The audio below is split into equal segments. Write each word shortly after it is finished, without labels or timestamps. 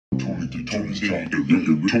Tony's talk. Tony's talk.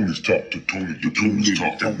 Tony's talk.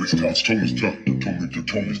 Tony's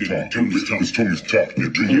talk. It's Tony's talk.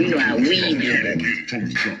 You know how we do it.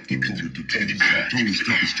 Tony's talk. Tony's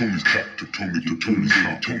talk. It's Tony's talk. Tony's talk.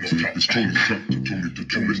 It's Tony's talk.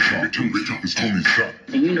 Tony's talk. It's Tony's talk.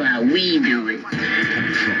 You know how we do it.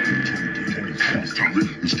 It's Tony's talk.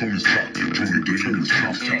 It's Tony's talk.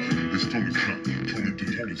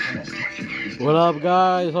 What up,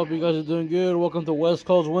 guys? Hope you guys are doing good. Welcome to West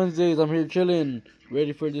Coast Wednesdays. I'm here chilling,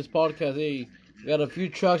 ready for this podcast. Hey, got a few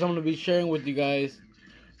tracks I'm going to be sharing with you guys.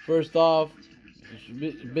 First off,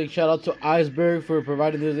 big shout out to Iceberg for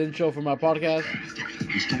providing this intro for my podcast.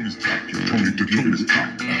 It's Tony's talk. Tony's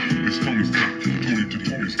talk. It's Tony's talk.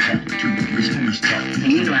 Tony's talk. It's Tony's talk.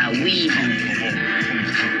 You know how we do it.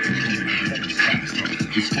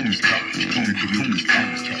 It's Tony's talk. Tony's talk. It's Tony's talk.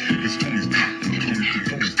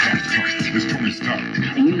 It's Tony's talk.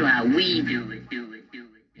 You know how we do it.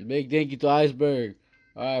 Big thank you to Iceberg.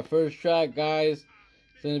 Alright, first track, guys.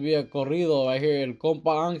 It's going to be a corrido right here. El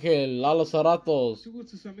Compa Ángel, Lalo Cerratos,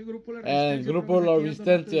 and Grupo La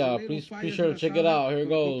Resistencia. Please be sure to check it out. Here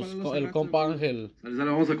goes El Compa Ángel.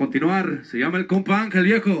 Vamos a continuar. Se llama El Compa Ángel,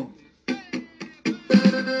 viejo.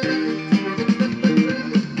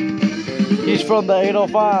 He's from the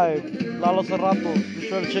 805, Lalo Cerratos. Be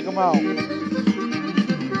sure to check him out.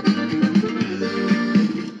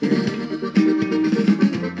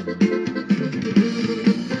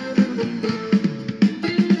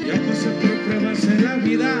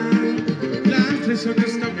 Las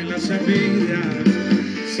lesiones también las envidias.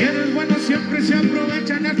 Si eres bueno siempre se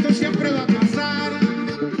aprovechan, esto siempre va a pasar.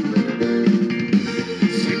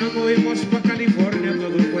 Si nos movimos pa' California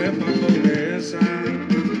todo fue pa' pobreza.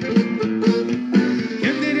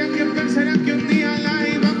 ¿Quién diría que pensaría que un día la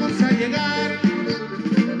íbamos a llegar?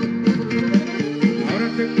 Ahora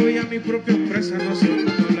tengo ya mi propia empresa, no sé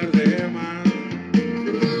cómo hablar de más.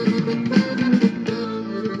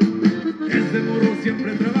 Desde morro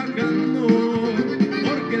siempre trabajando,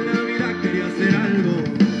 porque en la vida quería hacer algo.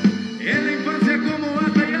 En la infancia como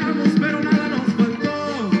batallamos, pero nada nos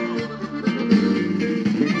faltó.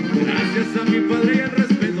 Gracias a mi padre y el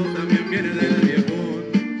respeto también viene del viejón.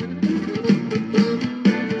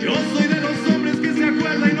 Yo soy de los hombres que se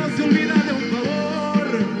acuerda y no se olvida de un favor.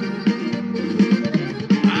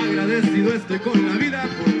 Agradecido estoy con la vida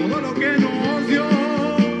por todo lo que nos dio.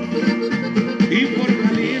 Y por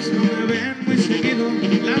Jalisco me ven muy seguido,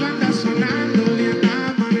 la banda sonando bien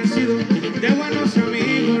amanecido, de buenos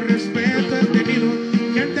amigos, respeto he tenido,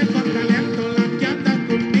 gente con talento la que anda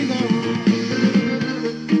conmigo.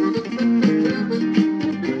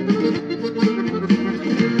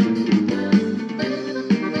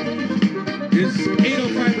 It's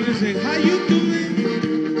 805 music, how you doing?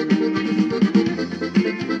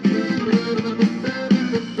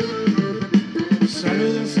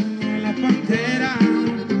 Saludos a la Pantera,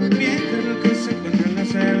 que se encuentra en la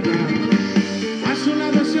selva. A su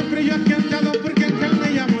lado siempre yo aquí he andado porque Ángel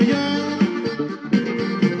me llamo yo.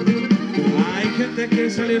 Hay gente que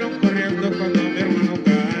salieron corriendo cuando mi hermano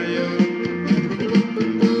cayó.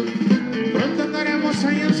 Pronto andaremos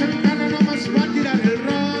ahí en Santana nomás va a tirar el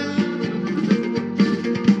rol.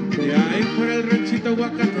 De ahí por el ranchito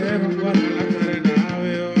Guacatero, Guadalajara en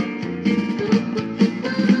Navio.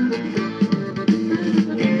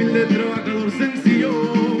 Humilde trabajador sencillo,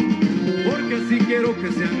 porque así quiero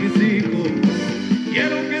que sean mis hijos.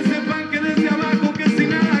 Quiero que sepan que desde abajo, que sin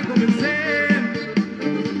nada comencé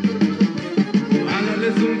a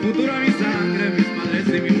darles un futuro a mi sangre, mis padres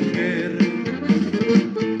y mi mujer.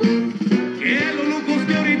 Que los lujos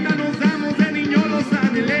que ahorita nos damos de niño los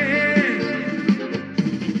anhelé.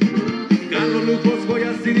 Carros, lujos,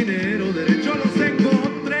 joyas y dinero, derecho los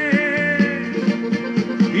encontré.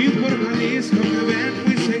 Y por Jalisco me ven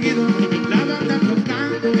muy seguido, la banda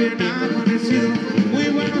tocando bien amanecido. Muy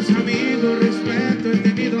buenos amigos, respeto he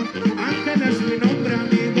tenido. Ángel es mi nombre,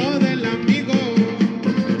 amigo del amigo.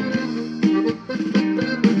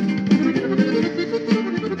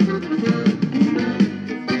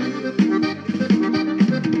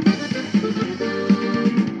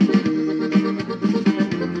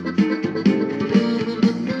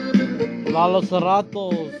 Lalo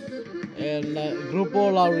Cerratos and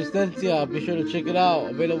Grupo La Resistencia. Be sure to check it out.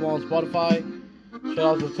 Available on Spotify. Shout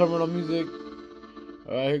out to Terminal Music.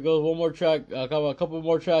 Alright, here goes one more track. I got a couple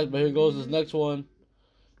more tracks, but here goes this next one.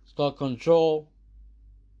 It's called Control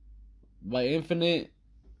by Infinite.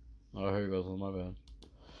 Oh, here it goes. My bad.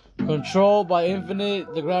 Control by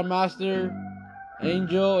Infinite, the Grandmaster,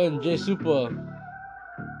 Angel, and J Supa. And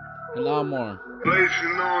a lot more.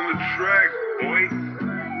 Blazing on the track, boy.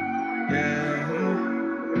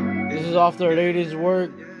 Yeah. This is off their latest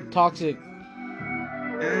work, Toxic.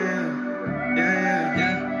 Yeah.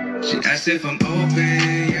 She asked if I'm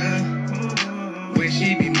open, yeah. When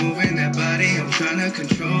she be moving that body, I'm tryna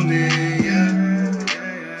control it,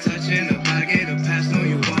 yeah. Touching the pocket, the past, know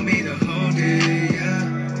you want me to hold it,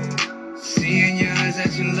 yeah. Seeing your eyes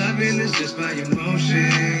that you're loving is just by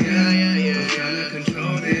emotion, yeah. I'm tryna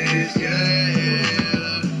control this, yeah.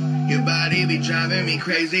 Your body be driving me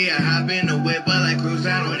crazy. I hop in the whip while I cruise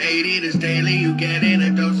out on 80. This daily, you getting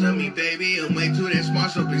a dose of me, baby. I'm way too damn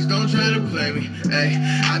smart, so please don't try to play me. Hey,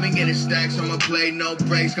 I've been getting stacks on my plate, no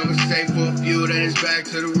breaks. Gonna save for a few, then it's back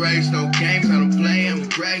to the race. No games, I don't play, I'm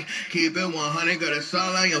great. Keep it 100, girl, it's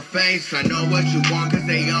all on your face. I know what you want, cause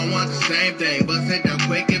they all want the same thing. Bust it down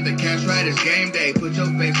quick if the cash right is game day. Put your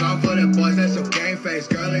face on for the boys, that's your game face.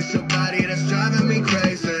 Girl, it's your body that's driving me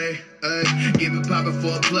crazy. Give it poppin'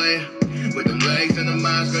 for a player. With the legs and the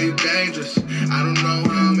minds, girl, you dangerous. I don't know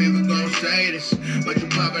how I'm even gonna say this, but you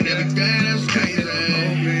poppin' every day, that's crazy.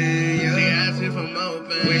 They ask if I'm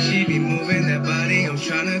open. When she be moving that body, I'm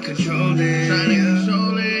tryna control it.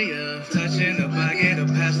 Yeah. Touching the pocket, the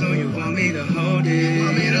past, know you want me to hold it.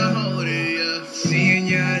 Yeah. Seeing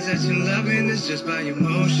your eyes that you're loving is just by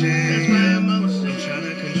emotion. I'm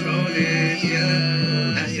tryna control it,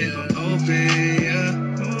 yeah. Ask if I'm open, yeah.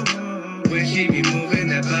 When she be moving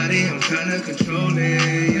that body, I'm tryna control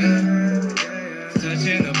it, yeah.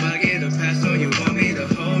 Touching the pocket, the past, know you want me to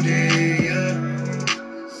hold it,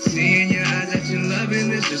 yeah. Seeing your eyes that you're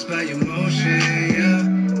loving is just by emotion, yeah.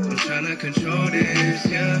 I'm tryna control this,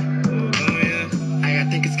 yeah. Oh yeah. I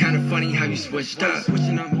think it's kinda funny how you switched up,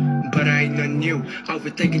 switching on me. But I ain't nothing new.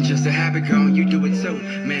 Overthinking just a habit, girl, you do it too.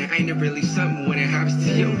 Man, ain't it really something when it happens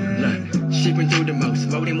to you? Look, she been through the most,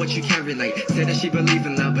 more than what you can relate. Said that she believed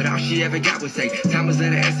in love, but all she ever got was hate. Time was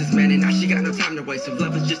at her essence, man, and now she got no time to waste. If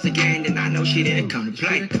love was just a game, then I know she didn't come to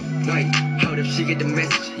play. Wait, hold up, she get the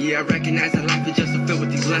message. Yeah, I recognize that life is just filled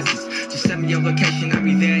with these lessons. Just send me your location, I'll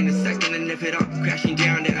be there in a second. And if it all crashing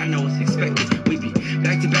down, then I know it's expected. We be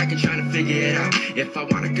back to back and trying to figure it out. If I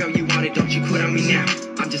want a girl, you want it, don't you quit on me now.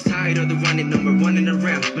 I'm just tired of the running, number one in the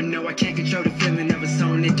round. But no, I can't control the feeling, never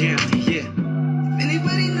slowing it down, yeah. If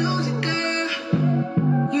anybody knows it, girl,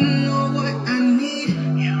 you know what I need.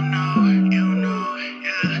 You know,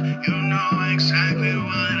 yeah. You know exactly what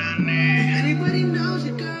I need. If anybody knows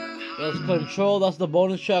it, girl. That's Control. That's the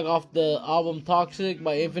bonus track off the album Toxic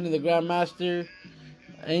by Infinite the Grandmaster,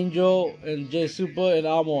 Angel, and Jay Supa and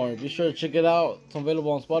Amor. Be sure to check it out. It's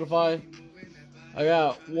available on Spotify. I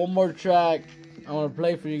got one more track I want to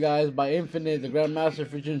play for you guys by Infinite the Grandmaster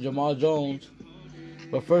featuring Jamal Jones.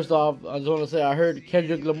 But first off, I just want to say I heard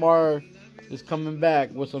Kendrick Lamar is coming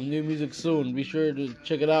back with some new music soon. Be sure to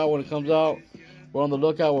check it out when it comes out. We're on the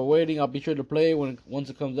lookout. We're waiting. I'll be sure to play it once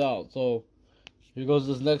it comes out. So here goes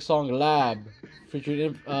this next song, Lab,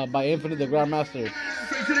 featured by Infinite the Grandmaster.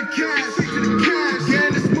 Straight to the cash, yeah,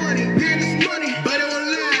 this money, but it won't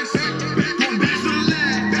last. Going back to the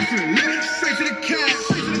lab, straight to the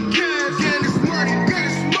cash, yeah, this money,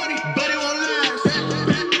 but it won't last.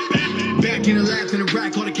 Back in the lab, to the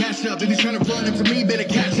rack, all the cash up. If he's trying to run up to me, better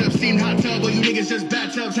catch up. Steam hot tub, but you niggas just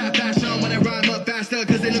bathtubs, half fashion when I rhyme up faster.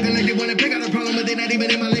 Cause they looking like they wanna pick out a problem, but they not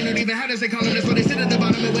even in my lane, don't even have this, they call them. That's why they sit at the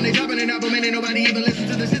bottom, and when they dropping an album, ain't nobody even listen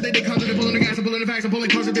to the shit that they come to. They pulling the gas, I'm pulling the facts, I'm pulling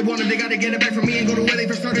cars if they want them. They gotta get it back from me and go to where they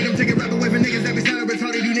first started. I'm taking rap away from niggas that be sounding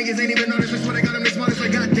retarded. You niggas ain't even noticed, that's what I got them the smartest,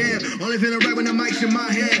 like goddamn. Only feeling right when the mic's in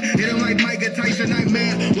my hand. Hit them like Micah Tyson,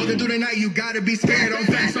 nightmare. Walking through the night, you gotta be scared. On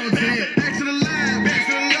facts, on 10. Back to the lab,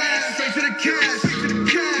 straight to the cash,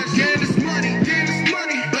 yeah, this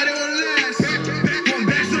money, but it won't last. Going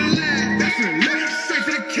back to the lab, straight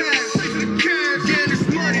to the cash, yeah, this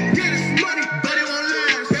money, but it won't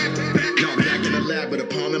last. Yo, I'm back in the lab with a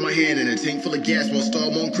palm in my hand and a tank full of gas. Won't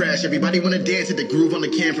stall, won't crash. Everybody wanna dance at the groove on the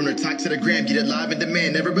can. From the talk to the gram, get it live in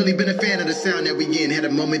demand. Never really been a fan of the sound that we in. Had a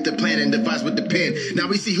moment to plan and devise with the pen. Now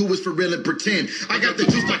we see who was for real and pretend. I got the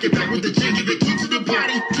juice, knock it back with the gin. Give it key to the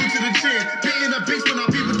body, key to the chin. Paying up base when I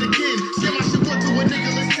be with the kin. Say my shit one to a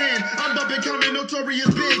Nicholas 10. I'm bumping, coming notorious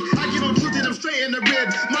big. I get on truth and I'm straight in the rib.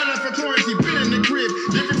 My life for currency, been in the crib.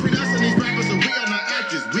 Difference between us and these rappers, so we are not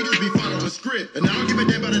actors. We just be following script. And I don't give a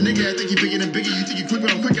damn about a nigga. I think he bigger than bigger. You think you quick,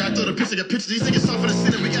 but I'm quicker. I throw the picture, got pictures. These niggas soft for the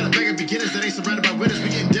center. We got a bag of beginners that ain't surrounded by winners. We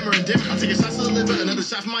getting dimmer and dimmer. I'm taking shots to the liver, another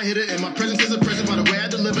shot from my hitter. And my presence is a present by the way I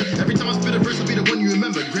deliver. Every time I spit a verse, will be the one you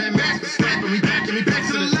remember. Grandmaster, slap, and we back to the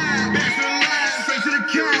lab, straight to the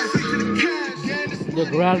cash, yeah, this The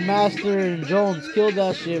Grandmaster and Jones killed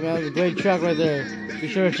that shit, man. It's a great track right there. Be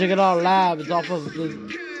sure to check it out. Lab. It's off of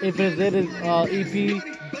the Infinite EP,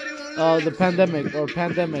 The Pandemic or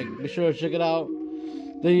Pandemic. Be sure to check it out.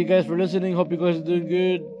 Thank you guys for listening. Hope you guys are doing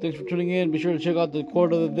good. Thanks for tuning in. Be sure to check out the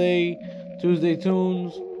quote of the day, Tuesday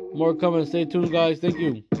Tunes. More coming. Stay tuned, guys. Thank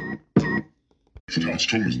you. It's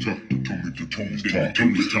Tony's top.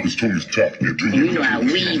 Tony's top. It's Tony's top. You know how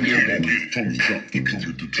we do it. Tony's top.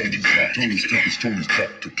 Tony's top. Tony's top. It's Tony's top.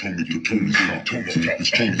 Tony's top. Tony's top.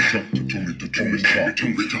 It's Tony's top.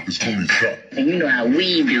 Tony's top. It's Tony's top. You know how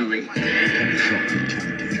we do it. It's Tony's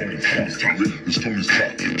top. Tony's top. It's Tony's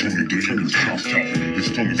top. Tony's top. It's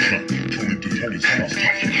Tony's top.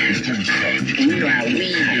 You know how we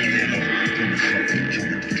do it.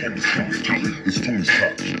 It's Tony's top. Tony's top. It's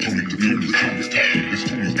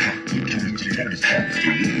Tony's top. Tony's top.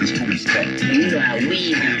 It's Tony's top. You know how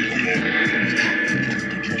we do it.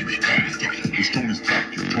 It's Tony's top.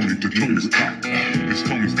 Tony's top. It's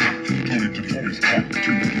Tony's top. Tony's top.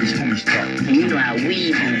 It's Tony's top. You know how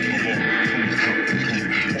we do it.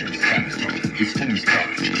 It's Tony's top.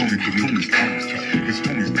 Tony's top. It's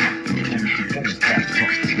Tony's top. Tony's top.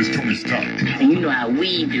 It's Tony's top. You know how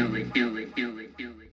we do it.